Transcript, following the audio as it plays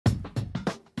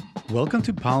Welcome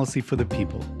to Policy for the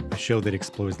People, a show that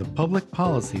explores the public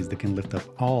policies that can lift up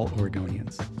all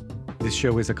Oregonians. This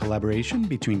show is a collaboration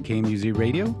between KMUZ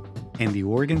Radio and the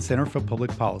Oregon Center for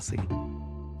Public Policy.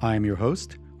 I am your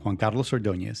host, Juan Carlos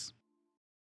Ordonez.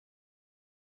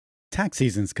 Tax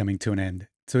season's coming to an end,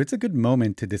 so it's a good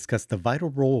moment to discuss the vital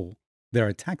role that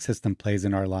our tax system plays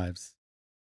in our lives.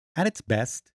 At its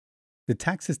best, the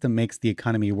tax system makes the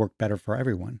economy work better for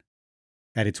everyone.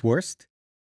 At its worst,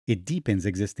 it deepens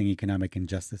existing economic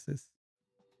injustices.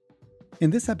 In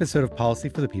this episode of Policy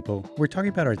for the People, we're talking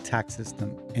about our tax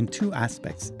system and two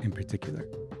aspects in particular.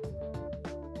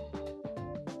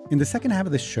 In the second half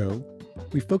of the show,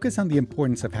 we focus on the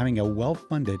importance of having a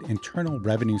well-funded Internal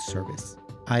Revenue Service,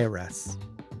 IRS,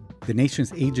 the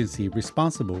nation's agency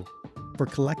responsible for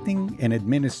collecting and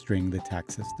administering the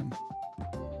tax system.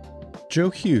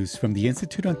 Joe Hughes from the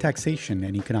Institute on Taxation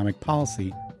and Economic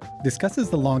Policy discusses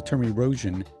the long-term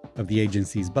erosion of the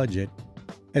agency's budget,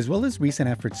 as well as recent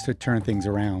efforts to turn things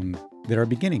around that are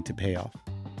beginning to pay off.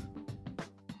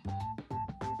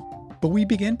 But we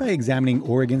begin by examining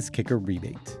Oregon's kicker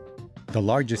rebate. The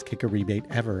largest kicker rebate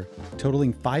ever,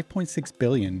 totaling $5.6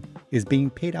 billion, is being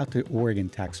paid out to Oregon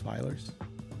tax filers.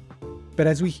 But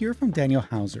as we hear from Daniel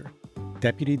Hauser,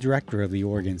 Deputy Director of the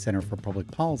Oregon Center for Public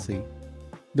Policy,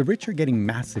 the rich are getting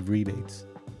massive rebates,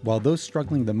 while those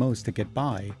struggling the most to get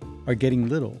by are getting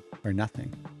little or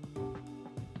nothing.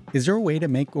 Is there a way to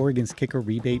make Oregon's kicker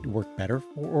rebate work better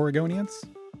for Oregonians?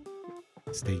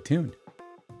 Stay tuned.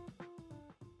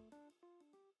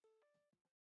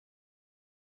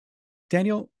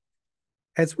 Daniel,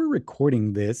 as we're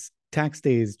recording this, tax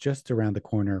day is just around the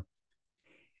corner.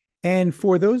 And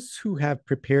for those who have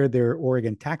prepared their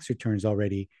Oregon tax returns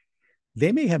already,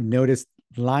 they may have noticed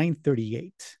line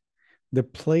 38, the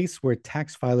place where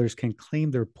tax filers can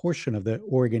claim their portion of the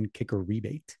Oregon kicker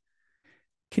rebate.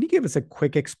 Can you give us a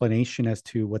quick explanation as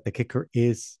to what the kicker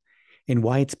is and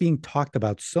why it's being talked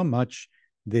about so much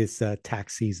this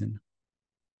tax season?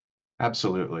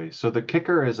 Absolutely. So the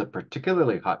kicker is a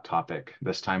particularly hot topic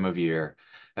this time of year,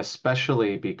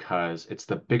 especially because it's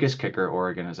the biggest kicker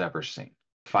Oregon has ever seen.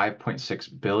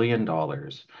 $5.6 billion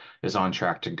is on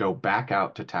track to go back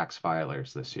out to tax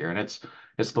filers this year. And it's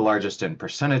the largest in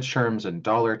percentage terms and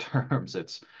dollar terms.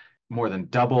 It's more than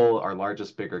double our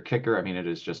largest bigger kicker. I mean, it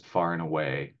is just far and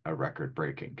away a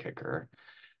record-breaking kicker.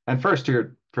 And first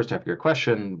half of your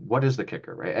question, what is the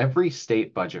kicker, right? Every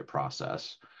state budget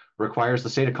process requires the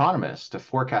state economists to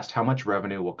forecast how much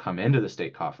revenue will come into the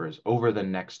state coffers over the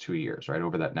next 2 years, right?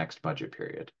 Over that next budget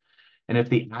period. And if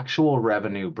the actual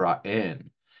revenue brought in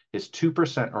is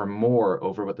 2% or more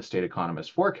over what the state economists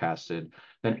forecasted,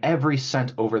 then every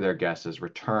cent over their guess is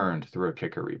returned through a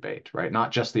kicker rebate, right?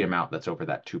 Not just the amount that's over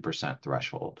that 2%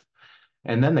 threshold.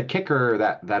 And then the kicker,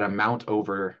 that amount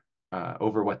over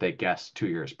what they guessed 2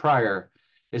 years prior,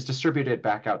 is distributed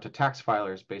back out to tax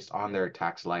filers based on their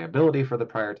tax liability for the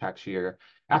prior tax year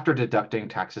after deducting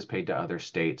taxes paid to other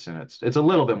states. And it's a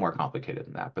little bit more complicated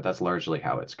than that, but that's largely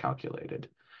how it's calculated.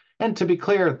 And to be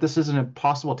clear, this is an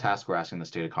impossible task we're asking the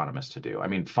state economists to do. I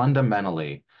mean,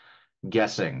 fundamentally,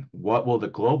 guessing what will the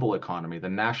global economy, the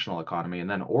national economy, and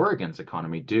then Oregon's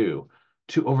economy do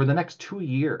over the next 2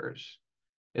 years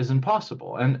is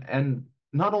impossible. And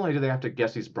not only do they have to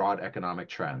guess these broad economic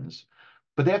trends,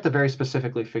 but they have to very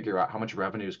specifically figure out how much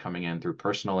revenue is coming in through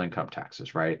personal income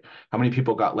taxes, right? How many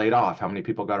people got laid off? How many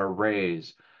people got a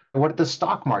raise? What did the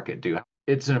stock market do?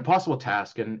 It's an impossible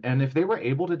task. And if they were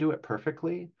able to do it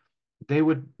perfectly, they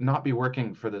would not be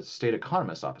working for the state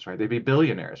economist's office, right? They'd be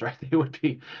billionaires, right? They would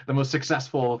be the most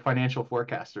successful financial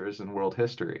forecasters in world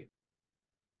history.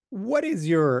 What is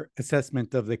your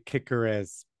assessment of the kicker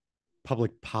as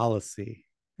public policy?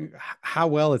 How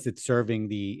well is it serving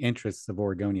the interests of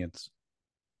Oregonians?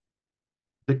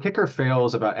 The kicker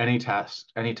fails about any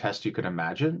test you could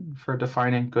imagine for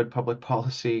defining good public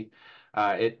policy.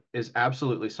 It is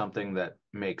absolutely something that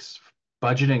makes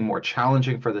budgeting more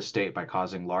challenging for the state by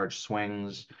causing large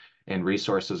swings in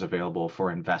resources available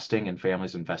for investing in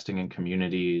families, investing in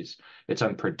communities. It's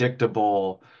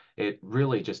unpredictable. It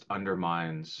really just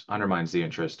undermines the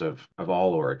interest of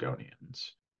all Oregonians.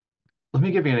 Let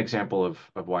me give you an example of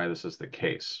why this is the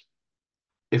case.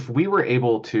 If we were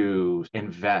able to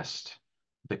invest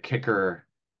the kicker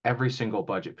every single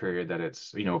budget period that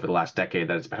it's, over the last decade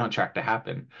that it's been on track to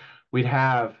happen, we'd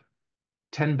have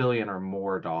 $10 billion or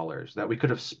more dollars that we could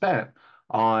have spent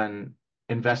on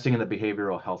investing in the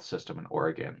behavioral health system in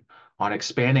Oregon, on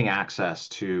expanding access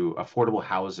to affordable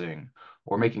housing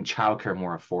or making childcare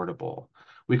more affordable.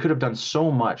 We could have done so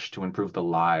much to improve the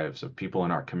lives of people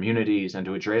in our communities and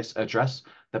to address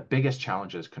the biggest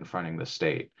challenges confronting the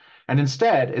state. And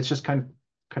instead, it's just kind of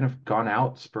kind of gone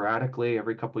out sporadically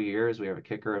every couple of years. We have a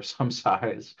kicker of some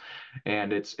size,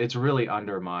 and it's really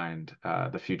undermined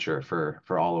the future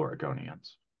for all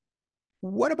Oregonians.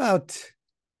 What about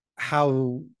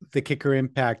how the kicker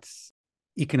impacts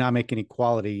economic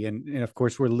inequality? And of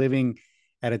course, we're living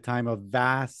at a time of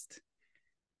vast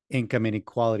income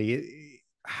inequality.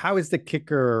 How is the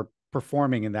kicker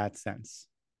performing in that sense?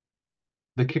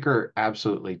 The kicker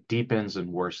absolutely deepens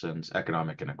and worsens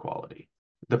economic inequality.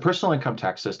 The personal income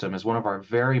tax system is one of our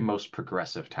very most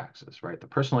progressive taxes, right? The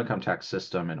personal income tax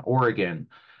system in Oregon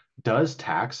does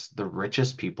tax the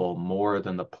richest people more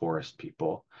than the poorest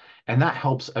people. And that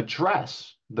helps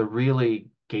address the really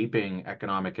gaping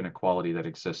economic inequality that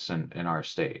exists in our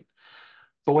state.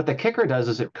 But what the kicker does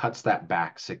is it cuts that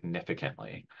back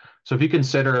significantly. So if you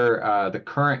consider the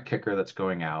current kicker that's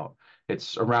going out,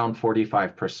 it's around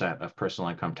 45% of personal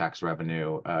income tax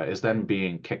revenue is then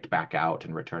being kicked back out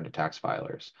and returned to tax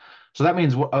filers. So that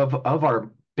means of our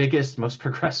biggest, most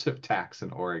progressive tax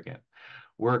in Oregon,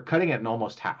 we're cutting it in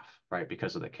almost half, right,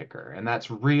 because of the kicker. And that's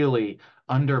really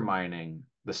undermining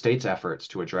the state's efforts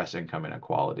to address income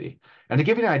inequality. And to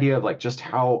give you an idea of like just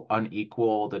how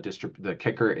unequal the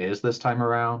kicker is this time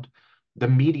around, the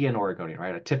median Oregonian,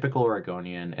 right, a typical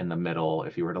Oregonian in the middle,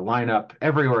 if you were to line up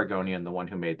every Oregonian, the one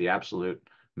who made the absolute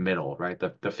middle, right,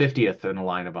 the 50th in a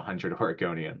line of 100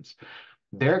 Oregonians,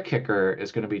 their kicker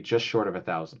is going to be just short of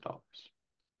 $1,000.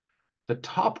 The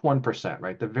top 1%,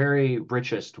 right? The very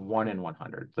richest 1 in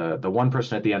 100, the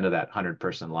 1% at the end of that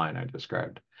 100-person line I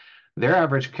described, their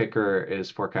average kicker is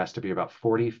forecast to be about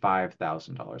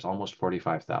 $45,000, almost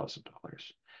 $45,000.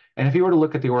 And if you were to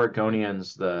look at the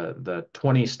Oregonians, the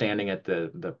 20 standing at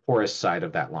the poorest side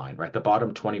of that line, right? The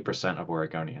bottom 20% of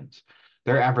Oregonians,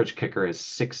 their average kicker is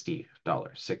 $60,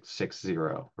 660,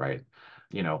 right?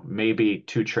 Maybe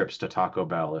 2 trips to Taco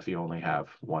Bell if you only have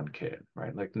one kid,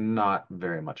 right? Like not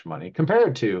very much money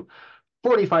compared to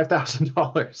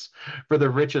 $45,000 for the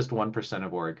richest 1%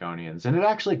 of Oregonians. And it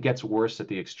actually gets worse at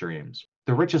the extremes.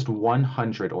 The richest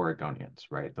 100 Oregonians,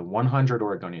 right? The 100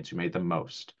 Oregonians who made the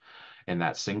most in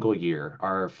that single year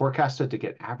are forecasted to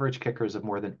get average kickers of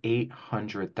more than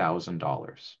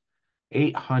 $800,000.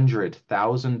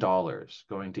 $800,000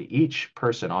 going to each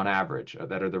person on average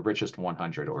that are the richest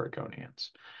 100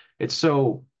 Oregonians. It's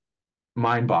so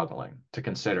mind-boggling to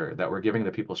consider that we're giving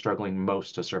the people struggling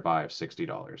most to survive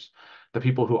 $60. The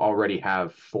people who already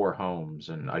have 4 homes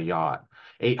and a yacht,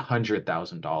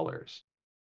 $800,000.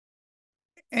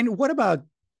 And what about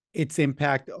its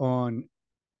impact on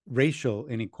racial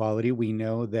inequality? We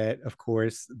know that, of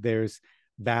course, there's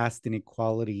vast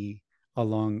inequality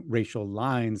along racial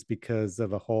lines because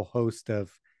of a whole host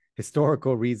of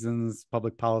historical reasons,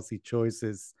 public policy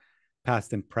choices,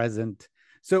 past and present.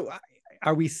 So,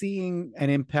 are we seeing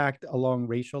an impact along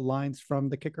racial lines from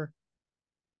the kicker?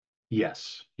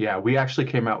 Yes. Yeah, we actually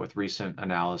came out with recent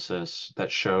analysis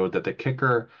that showed that the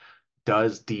kicker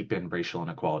does deepen racial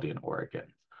inequality in Oregon.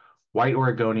 White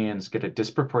Oregonians get a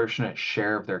disproportionate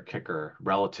share of their kicker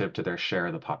relative to their share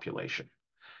of the population.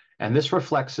 And this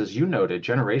reflects, as you noted,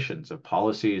 generations of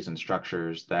policies and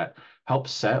structures that help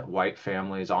set white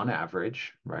families on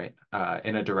average, right,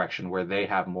 in a direction where they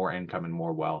have more income and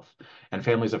more wealth, and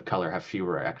families of color have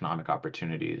fewer economic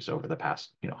opportunities over the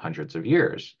past, hundreds of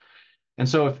years. And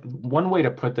so, if one way to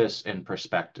put this in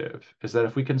perspective is that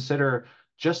if we consider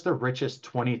just the richest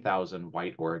 20,000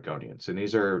 white Oregonians, and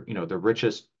these are, the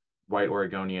richest white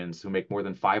Oregonians who make more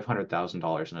than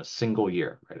 $500,000 in a single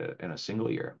year, right, in a single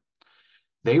year,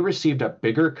 they received a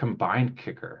bigger combined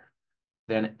kicker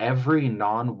than every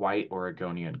non-white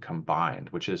Oregonian combined,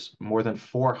 which is more than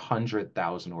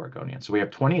 400,000 Oregonians. So we have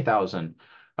 20,000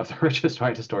 of the richest,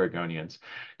 whitest Oregonians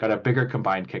got a bigger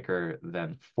combined kicker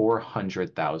than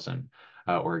 400,000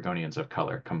 Oregonians of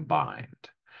color combined.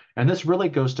 And this really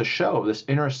goes to show this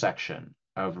intersection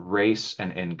of race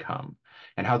and income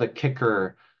and how the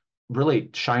kicker really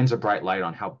shines a bright light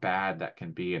on how bad that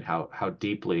can be and how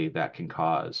deeply that can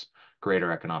cause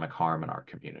greater economic harm in our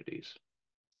communities.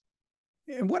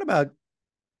 And what about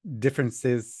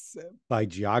differences by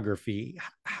geography?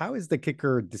 How is the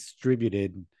kicker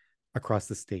distributed across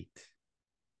the state?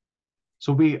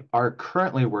 So we are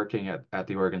currently working at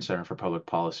the Oregon Center for Public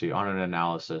Policy on an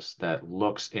analysis that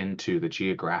looks into the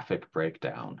geographic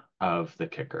breakdown of the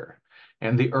kicker.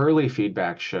 And the early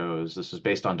feedback shows, this is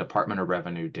based on Department of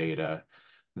Revenue data,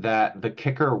 that the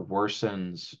kicker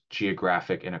worsens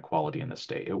geographic inequality in the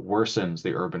state. It worsens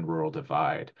the urban-rural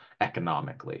divide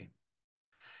economically.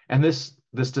 And this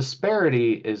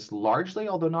disparity is largely,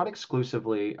 although not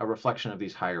exclusively, a reflection of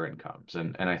these higher incomes.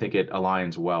 And I think it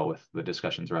aligns well with the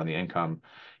discussions around the income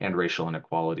and racial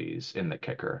inequalities in the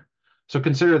kicker. So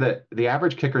consider that the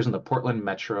average kickers in the Portland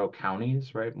metro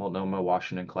counties, right, Multnomah,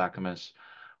 Washington, Clackamas,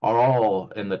 are all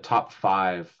in the top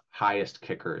 5 highest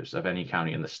kickers of any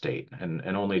county in the state. And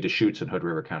only Deschutes and Hood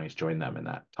River counties join them in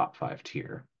that top 5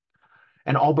 tier.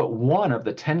 And all but one of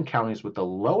the 10 counties with the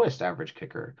lowest average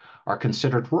kicker are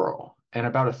considered rural. And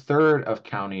about a third of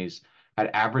counties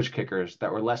had average kickers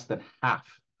that were less than half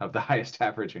of the highest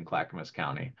average in Clackamas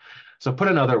County. So put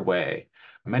another way,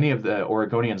 many of the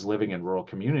Oregonians living in rural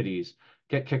communities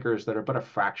get kickers that are but a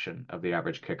fraction of the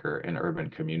average kicker in urban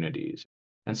communities.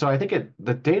 And so I think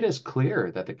the data is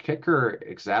clear that the kicker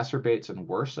exacerbates and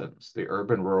worsens the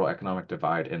urban-rural economic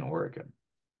divide in Oregon.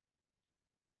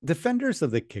 Defenders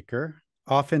of the kicker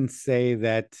often say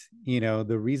that,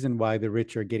 the reason why the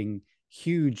rich are getting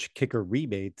huge kicker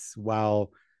rebates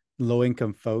while low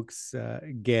income folks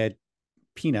get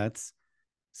peanuts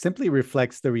simply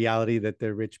reflects the reality that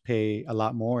the rich pay a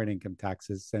lot more in income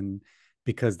taxes. And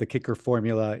because the kicker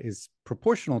formula is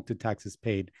proportional to taxes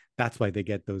paid, that's why they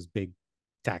get those big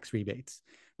tax rebates.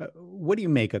 What do you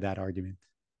make of that argument?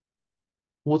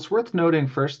 Well, it's worth noting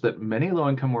first that many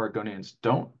low-income Oregonians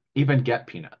don't even get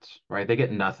peanuts, right? They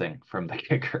get nothing from the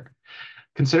kicker.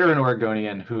 Consider an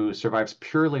Oregonian who survives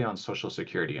purely on Social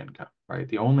Security income, right?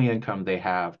 The only income they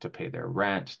have to pay their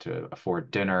rent, to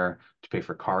afford dinner, to pay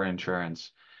for car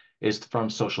insurance is from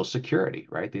Social Security,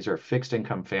 right? These are fixed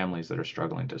income families that are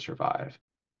struggling to survive.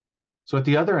 So at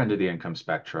the other end of the income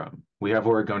spectrum, we have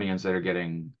Oregonians that are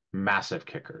getting massive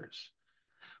kickers.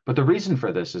 But the reason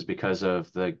for this is because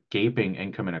of the gaping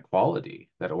income inequality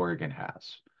that Oregon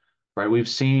has, right? We've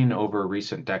seen over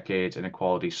recent decades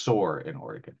inequality soar in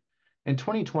Oregon. In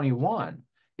 2021,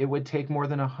 it would take more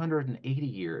than 180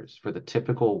 years for the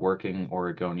typical working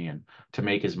Oregonian to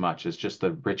make as much as just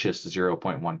the richest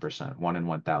 0.1%, 1 in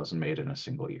 1,000 made in a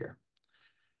single year.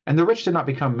 And the rich did not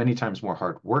become many times more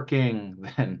hardworking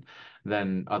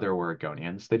than other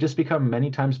Oregonians. They just become many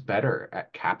times better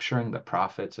at capturing the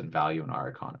profits and value in our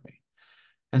economy.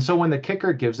 And so when the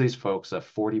kicker gives these folks a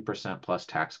 40% plus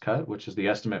tax cut, which is the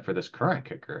estimate for this current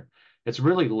kicker, it's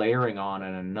really layering on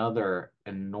another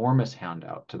enormous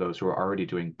handout to those who are already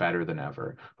doing better than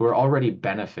ever, who are already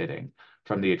benefiting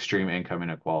from the extreme income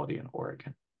inequality in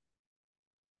Oregon.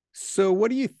 So, what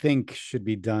do you think should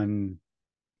be done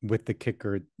with the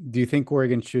kicker? Do you think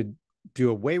Oregon should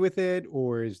do away with it,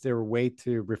 or is there a way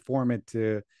to reform it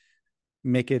to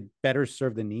make it better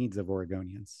serve the needs of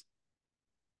Oregonians?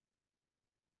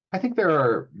 I think there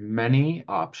are many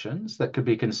options that could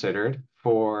be considered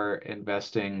for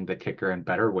investing the kicker in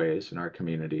better ways in our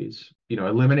communities.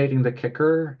 Eliminating the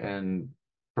kicker and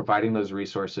providing those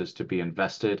resources to be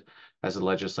invested as the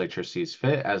legislature sees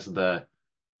fit, as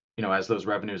those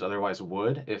revenues otherwise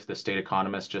would if the state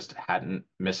economists just hadn't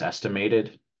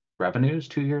misestimated revenues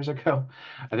 2 years ago.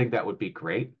 I think that would be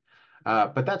great.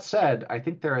 But that said, I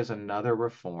think there is another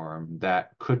reform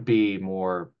that could be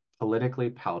more politically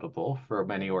palatable for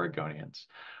many Oregonians,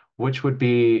 which would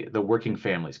be the working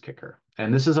families kicker.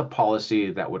 And this is a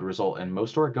policy that would result in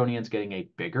most Oregonians getting a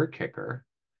bigger kicker.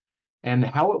 And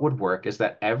how it would work is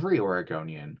that every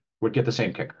Oregonian would get the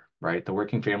same kicker, right? The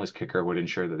working families kicker would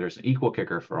ensure that there's an equal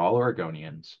kicker for all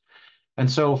Oregonians. And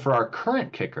so for our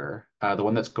current kicker, the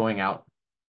one that's going out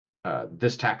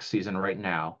this tax season right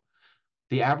now,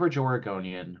 the average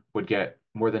Oregonian would get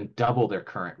more than double their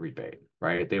current rebate,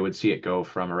 right? They would see it go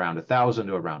from around $1,000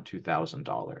 to around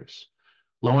 $2,000.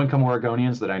 Low-income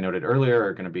Oregonians that I noted earlier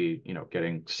are going to be,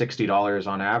 getting $60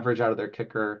 on average out of their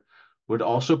kicker, would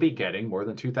also be getting more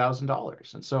than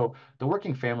 $2,000. And so the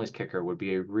working families kicker would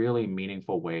be a really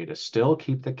meaningful way to still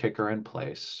keep the kicker in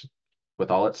place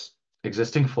with all its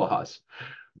existing flaws,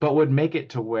 but would make it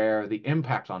to where the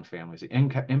impact on families, the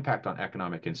impact on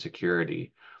economic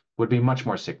insecurity would be much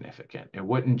more significant. It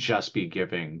wouldn't just be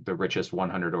giving the richest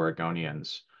 100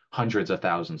 Oregonians hundreds of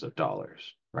thousands of dollars,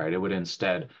 right? It would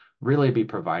instead really be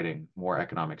providing more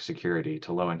economic security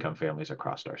to low-income families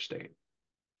across our state.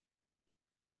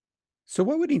 So,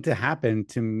 what would need to happen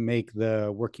to make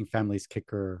the working families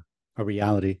kicker a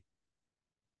reality?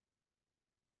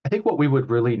 I think what we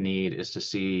would really need is to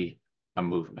see a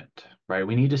movement, right?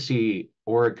 We need to see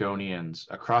Oregonians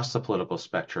across the political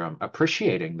spectrum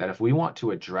appreciating that if we want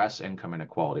to address income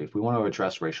inequality, if we want to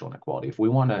address racial inequality, if we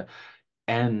want to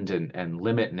end and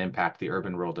limit and impact the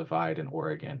urban-rural divide in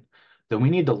Oregon, then we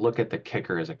need to look at the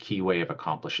kicker as a key way of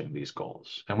accomplishing these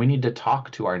goals. And we need to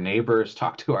talk to our neighbors,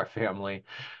 talk to our family.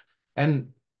 And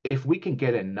if we can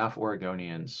get enough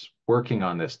Oregonians working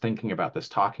on this, thinking about this,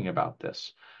 talking about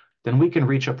this, then we can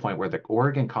reach a point where the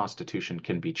Oregon Constitution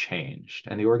can be changed.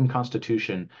 And the Oregon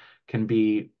Constitution can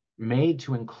be made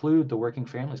to include the working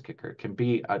families kicker. It can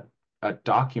be a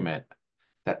document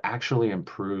that actually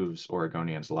improves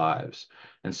Oregonians' lives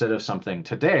instead of something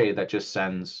today that just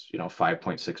sends,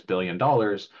 $5.6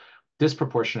 billion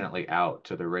disproportionately out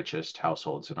to the richest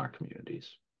households in our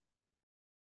communities.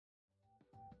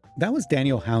 That was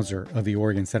Daniel Hauser of the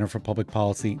Oregon Center for Public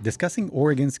Policy discussing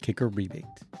Oregon's kicker rebate.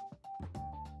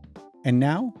 And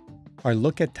now, our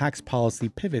look at tax policy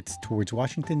pivots towards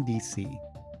Washington, D.C.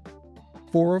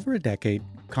 For over a decade,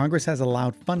 Congress has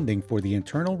allowed funding for the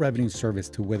Internal Revenue Service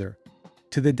to wither,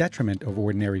 to the detriment of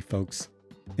ordinary folks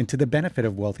and to the benefit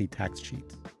of wealthy tax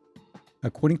cheats.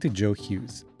 According to Joe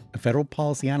Hughes, a federal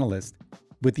policy analyst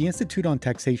with the Institute on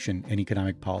Taxation and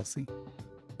Economic Policy.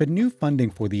 But new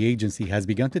funding for the agency has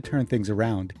begun to turn things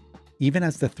around, even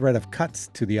as the threat of cuts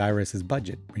to the IRS's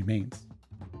budget remains.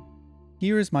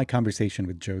 Here is my conversation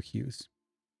with Joe Hughes.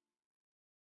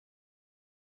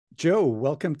 Joe,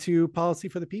 welcome to Policy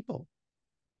for the People.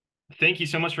 Thank you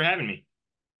so much for having me.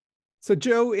 So,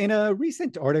 Joe, in a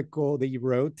recent article that you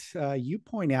wrote, you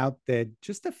point out that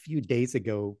just a few days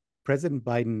ago, President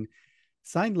Biden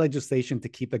signed legislation to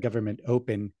keep the government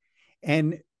open.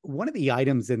 And one of the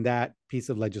items in that piece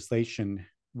of legislation,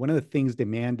 one of the things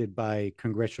demanded by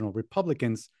congressional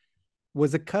Republicans,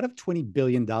 was a cut of $20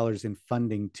 billion in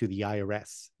funding to the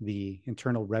IRS, the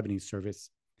Internal Revenue Service.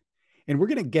 And we're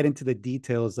going to get into the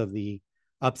details of the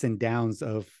ups and downs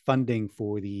of funding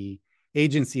for the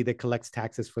agency that collects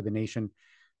taxes for the nation.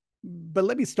 But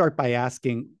let me start by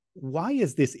asking, why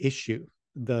is this issue,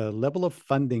 the level of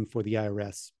funding for the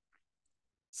IRS,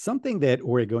 something that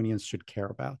Oregonians should care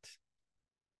about?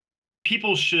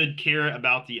 People should care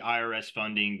about the IRS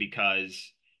funding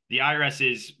because the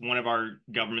IRS is one of our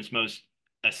government's most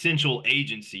essential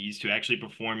agencies to actually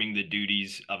performing the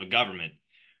duties of a government.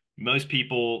 Most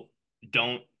people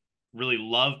don't really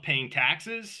love paying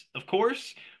taxes, of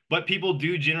course, but people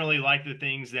do generally like the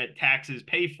things that taxes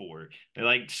pay for. They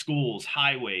like schools,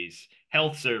 highways,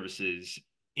 health services,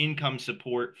 income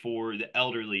support for the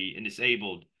elderly and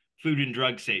disabled, food and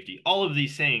drug safety, all of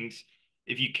these things.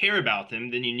 If you care about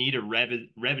them, then you need a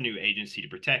revenue agency to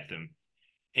protect them.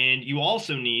 And you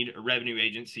also need a revenue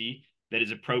agency that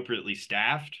is appropriately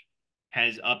staffed,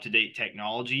 has up-to-date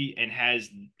technology, and has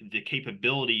the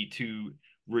capability to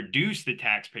reduce the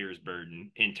taxpayer's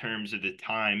burden in terms of the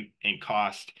time and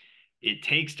cost it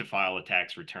takes to file a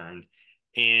tax return.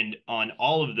 And on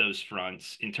all of those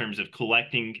fronts, in terms of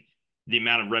collecting the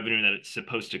amount of revenue that it's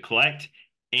supposed to collect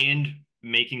and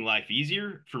making life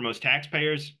easier for most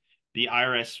taxpayers, the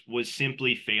IRS was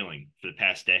simply failing for the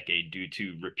past decade due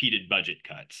to repeated budget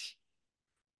cuts.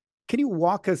 Can you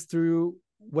walk us through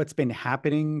what's been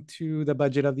happening to the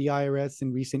budget of the IRS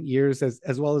in recent years,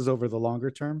 as well as over the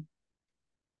longer term?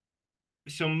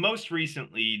 So most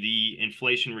recently, the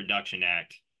Inflation Reduction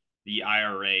Act, the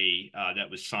IRA, that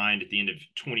was signed at the end of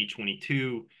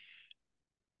 2022,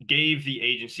 gave the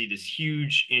agency this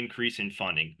huge increase in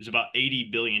funding. It was about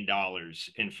 $80 billion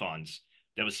in funds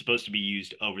that was supposed to be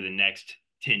used over the next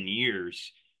 10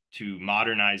 years to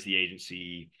modernize the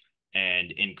agency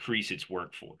and increase its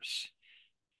workforce.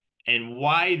 And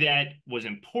why that was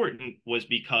important was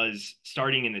because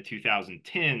starting in the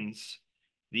 2010s,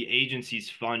 the agency's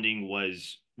funding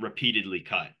was repeatedly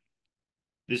cut.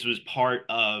 This was part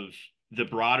of the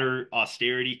broader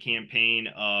austerity campaign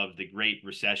of the Great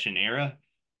Recession era,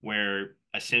 where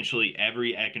essentially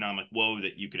every economic woe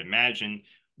that you could imagine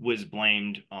was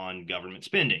blamed on government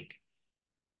spending.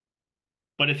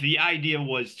 But if the idea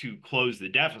was to close the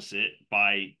deficit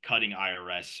by cutting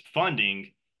IRS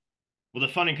funding, well,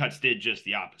 the funding cuts did just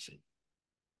the opposite.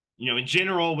 In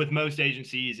general, with most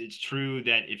agencies, it's true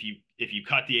that if you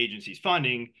cut the agency's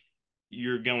funding,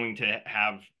 you're going to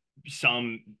have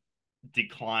some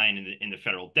decline in the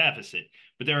federal deficit.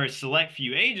 But there are a select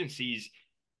few agencies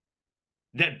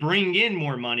that bring in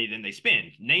more money than they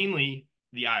spend, namely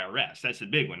the IRS. That's the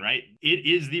big one, right? It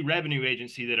is the revenue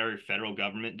agency that our federal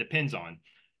government depends on.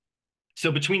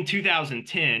 So between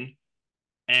 2010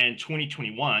 and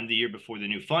 2021, the year before the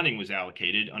new funding was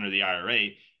allocated under the IRA,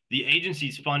 the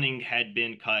agency's funding had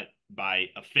been cut by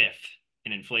a fifth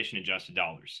in inflation-adjusted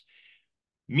dollars.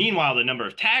 Meanwhile, the number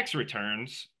of tax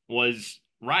returns was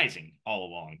rising all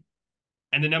along.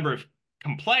 And the number of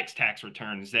complex tax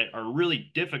returns that are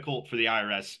really difficult for the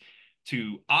IRS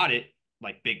to audit,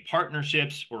 like big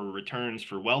partnerships or returns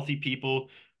for wealthy people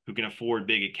who can afford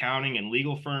big accounting and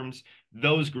legal firms,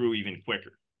 those grew even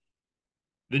quicker.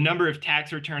 The number of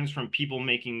tax returns from people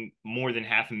making more than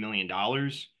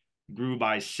 $500,000 grew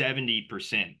by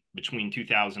 70% between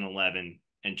 2011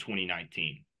 and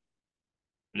 2019.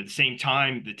 But at the same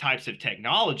time, the types of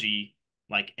technology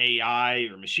like AI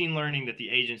or machine learning that the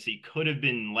agency could have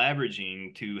been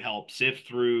leveraging to help sift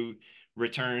through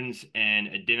returns and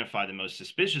identify the most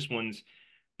suspicious ones,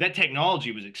 that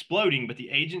technology was exploding, but the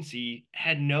agency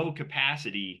had no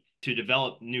capacity to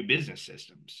develop new business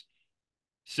systems.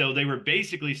 So they were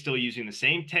basically still using the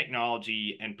same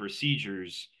technology and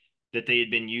procedures that they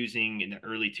had been using in the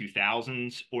early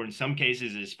 2000s, or in some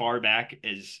cases as far back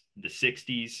as the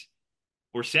 60s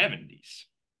or 70s.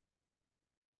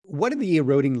 What did the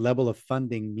eroding level of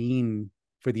funding mean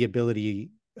for the ability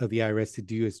of the IRS to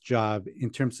do its job in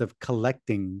terms of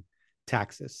collecting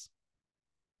taxes?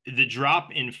 The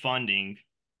drop in funding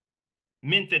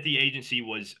meant that the agency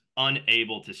was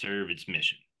unable to serve its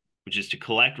mission, which is to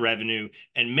collect revenue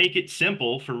and make it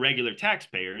simple for regular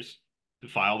taxpayers to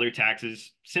file their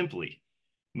taxes simply.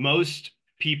 Most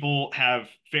people have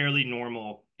fairly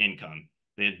normal income.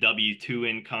 They have W-2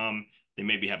 income. They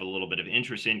maybe have a little bit of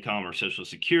interest income or Social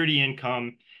Security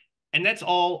income. And that's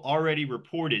all already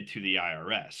reported to the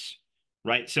IRS,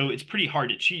 right? So it's pretty hard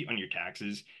to cheat on your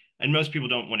taxes. And most people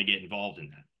don't want to get involved in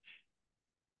that.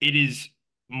 It is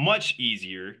much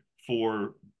easier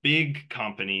for big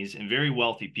companies and very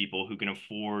wealthy people who can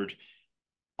afford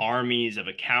armies of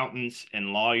accountants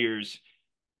and lawyers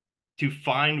to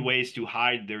find ways to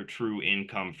hide their true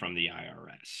income from the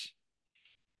IRS.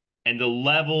 And the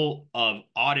level of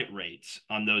audit rates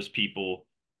on those people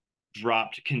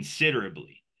dropped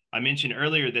considerably. I mentioned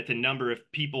earlier that the number of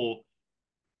people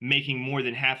making more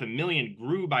than $500,000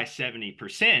 grew by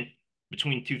 70%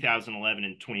 between 2011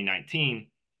 and 2019.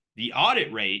 The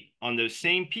audit rate on those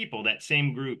same people, that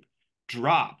same group,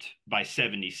 dropped by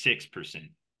 76%.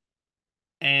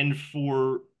 And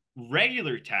for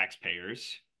regular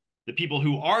taxpayers, the people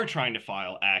who are trying to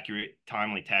file accurate,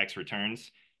 timely tax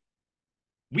returns,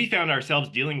 we found ourselves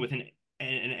dealing with an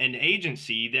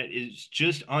agency that is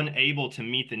just unable to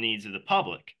meet the needs of the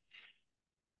public.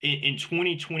 In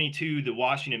 2022, the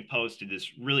Washington Post did this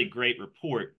really great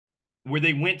report where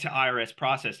they went to IRS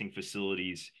processing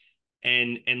facilities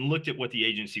and looked at what the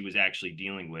agency was actually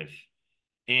dealing with.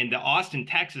 And the Austin,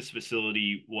 Texas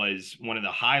facility was one of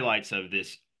the highlights of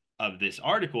this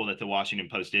article that the Washington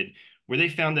Post did, where they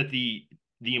found that the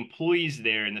employees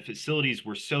there and the facilities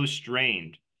were so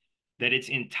strained that its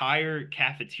entire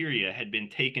cafeteria had been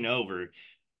taken over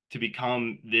to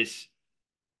become this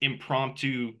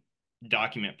impromptu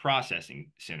document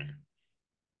processing center.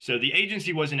 So the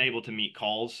agency wasn't able to meet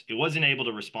calls. It wasn't able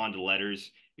to respond to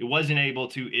letters. It wasn't able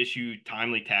to issue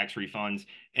timely tax refunds.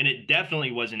 And it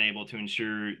definitely wasn't able to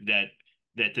ensure that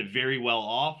the very well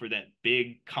off or that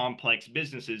big complex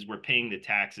businesses were paying the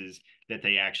taxes that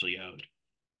they actually owed.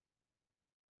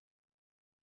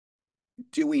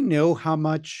 Do we know how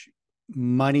much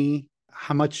money,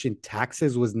 how much in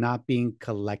taxes was not being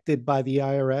collected by the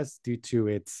IRS due to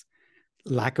its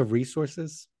lack of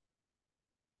resources?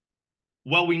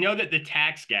 Well, we know that the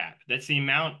tax gap, that's the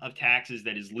amount of taxes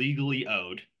that is legally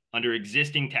owed under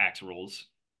existing tax rules,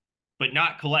 but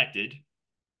not collected,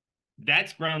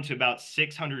 that's grown to about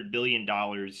 $600 billion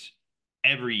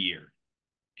every year.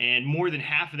 And more than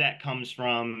half of that comes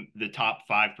from the top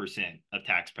 5% of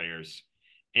taxpayers,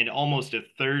 and almost a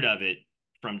third of it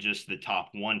from just the top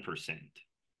 1%.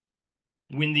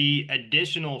 When the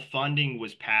additional funding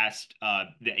was passed,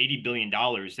 the $80 billion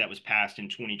that was passed in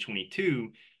 2022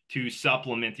 to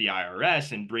supplement the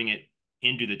IRS and bring it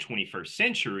into the 21st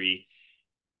century,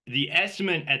 the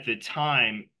estimate at the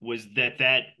time was that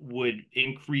that would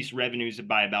increase revenues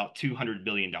by about $200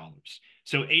 billion.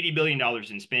 So $80 billion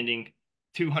in spending,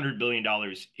 $200 billion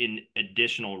in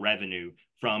additional revenue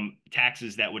from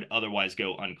taxes that would otherwise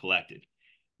go uncollected.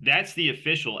 That's the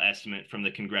official estimate from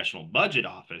the Congressional Budget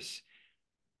Office.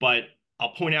 But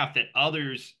I'll point out that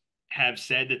others have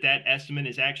said that that estimate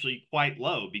is actually quite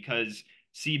low because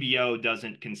CBO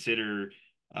doesn't consider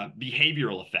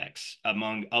behavioral effects,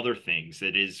 among other things.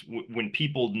 That is, when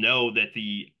people know that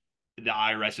the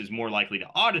IRS is more likely to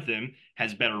audit them,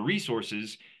 has better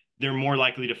resources, they're more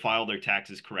likely to file their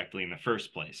taxes correctly in the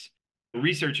first place.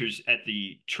 Researchers at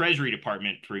the Treasury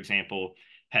Department, for example,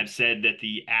 have said that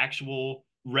the actual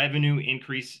revenue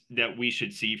increase that we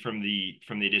should see from the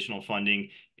additional funding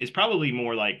is probably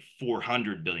more like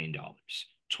 $400 billion,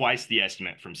 twice the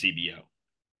estimate from CBO.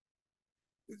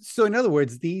 So in other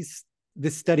words, this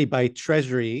study by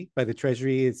the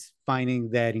Treasury is finding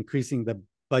that increasing the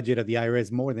budget of the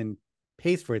IRS more than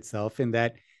pays for itself, and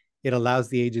that it allows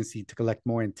the agency to collect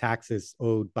more in taxes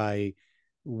owed by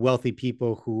wealthy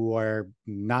people who are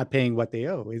not paying what they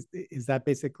owe. Is that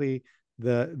basically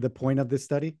the point of this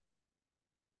study?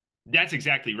 That's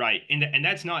exactly right. And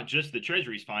that's not just the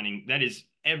Treasury's finding. That is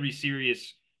every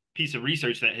serious piece of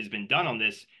research that has been done on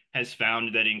this has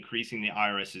found that increasing the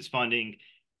IRS's funding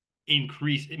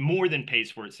increase more than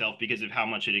pays for itself because of how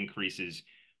much it increases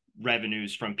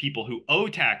revenues from people who owe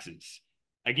taxes.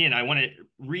 Again, I want to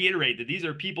reiterate that these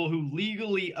are people who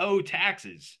legally owe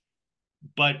taxes,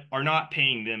 but are not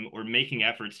paying them or making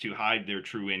efforts to hide their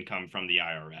true income from the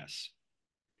IRS.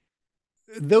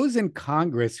 Those in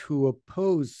Congress who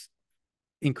oppose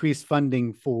increased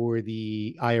funding for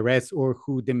the IRS or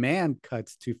who demand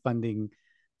cuts to funding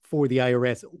for the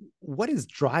IRS, what is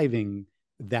driving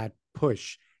that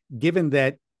push, given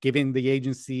that giving the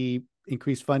agency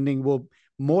increased funding will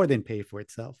more than pay for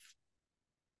itself?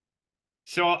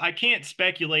 So I can't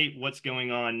speculate what's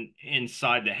going on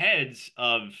inside the heads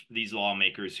of these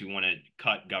lawmakers who want to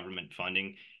cut government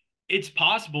funding. It's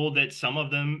possible that some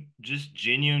of them just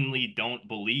genuinely don't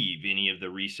believe any of the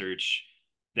research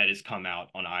that has come out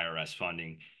on IRS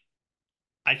funding.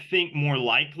 I think more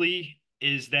likely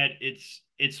is that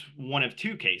it's one of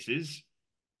two cases.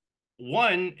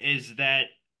 One is that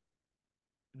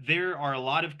there are a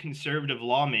lot of conservative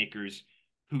lawmakers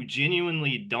who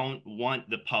genuinely don't want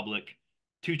the public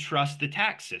to trust the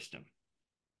tax system.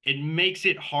 It makes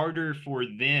it harder for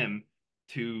them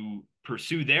to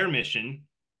pursue their mission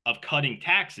of cutting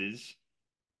taxes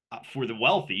for the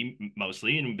wealthy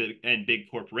mostly and big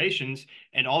corporations,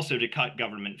 and also to cut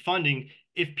government funding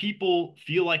if people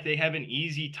feel like they have an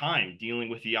easy time dealing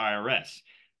with the IRS.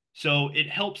 So it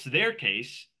helps their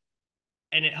case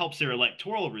and it helps their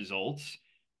electoral results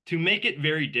to make it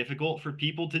very difficult for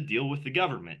people to deal with the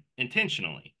government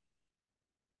intentionally.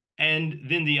 And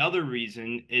then the other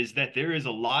reason is that there is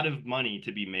a lot of money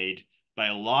to be made by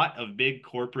a lot of big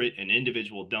corporate and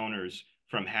individual donors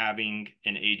from having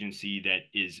an agency that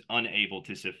is unable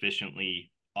to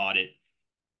sufficiently audit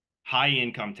high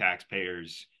income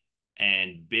taxpayers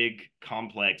and big,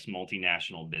 complex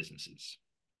multinational businesses.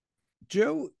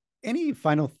 Joe, any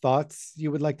final thoughts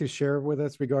you would like to share with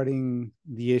us regarding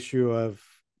the issue of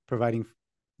providing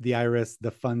the IRS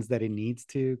the funds that it needs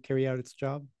to carry out its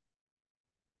job?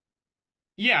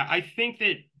 Yeah, I think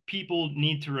that people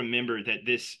need to remember that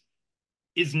this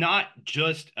is not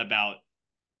just about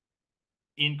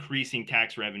increasing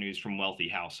tax revenues from wealthy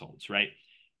households, right?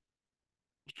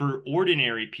 For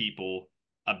ordinary people,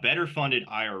 a better funded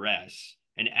IRS,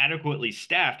 an adequately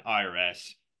staffed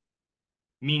IRS,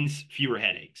 means fewer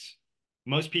headaches.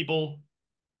 Most people,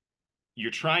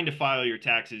 you're trying to file your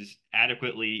taxes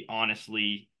adequately,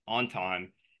 honestly, on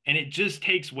time, and it just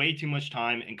takes way too much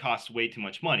time and costs way too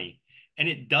much money. And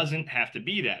it doesn't have to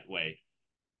be that way.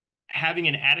 Having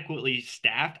an adequately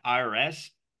staffed IRS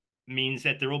means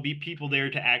that there will be people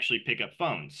there to actually pick up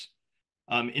phones.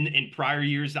 In prior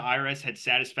years, the IRS had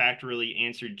satisfactorily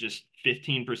answered just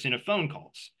 15% of phone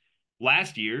calls.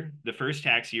 Last year, the first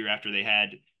tax year after they had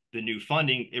the new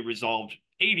funding, it resolved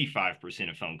 85%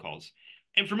 of phone calls.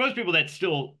 And for most people, that's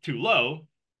still too low.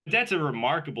 But that's a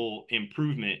remarkable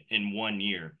improvement in 1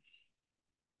 year.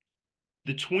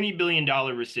 The $20 billion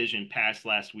rescission passed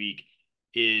last week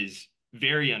is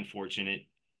very unfortunate.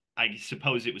 I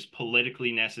suppose it was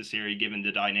politically necessary given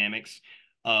the dynamics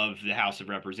of the House of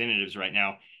Representatives right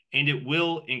now, and it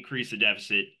will increase the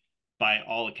deficit by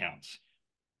all accounts.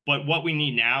 But what we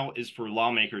need now is for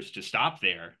lawmakers to stop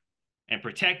there and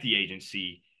protect the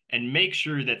agency and make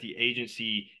sure that the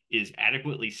agency is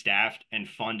adequately staffed and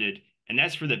funded, and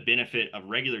that's for the benefit of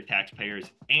regular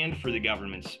taxpayers and for the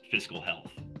government's fiscal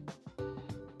health.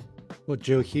 Well,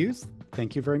 Joe Hughes,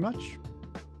 thank you very much.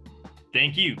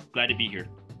 Thank you. Glad to be here.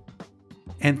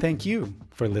 And thank you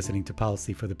for listening to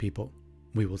Policy for the People.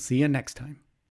 We will see you next time.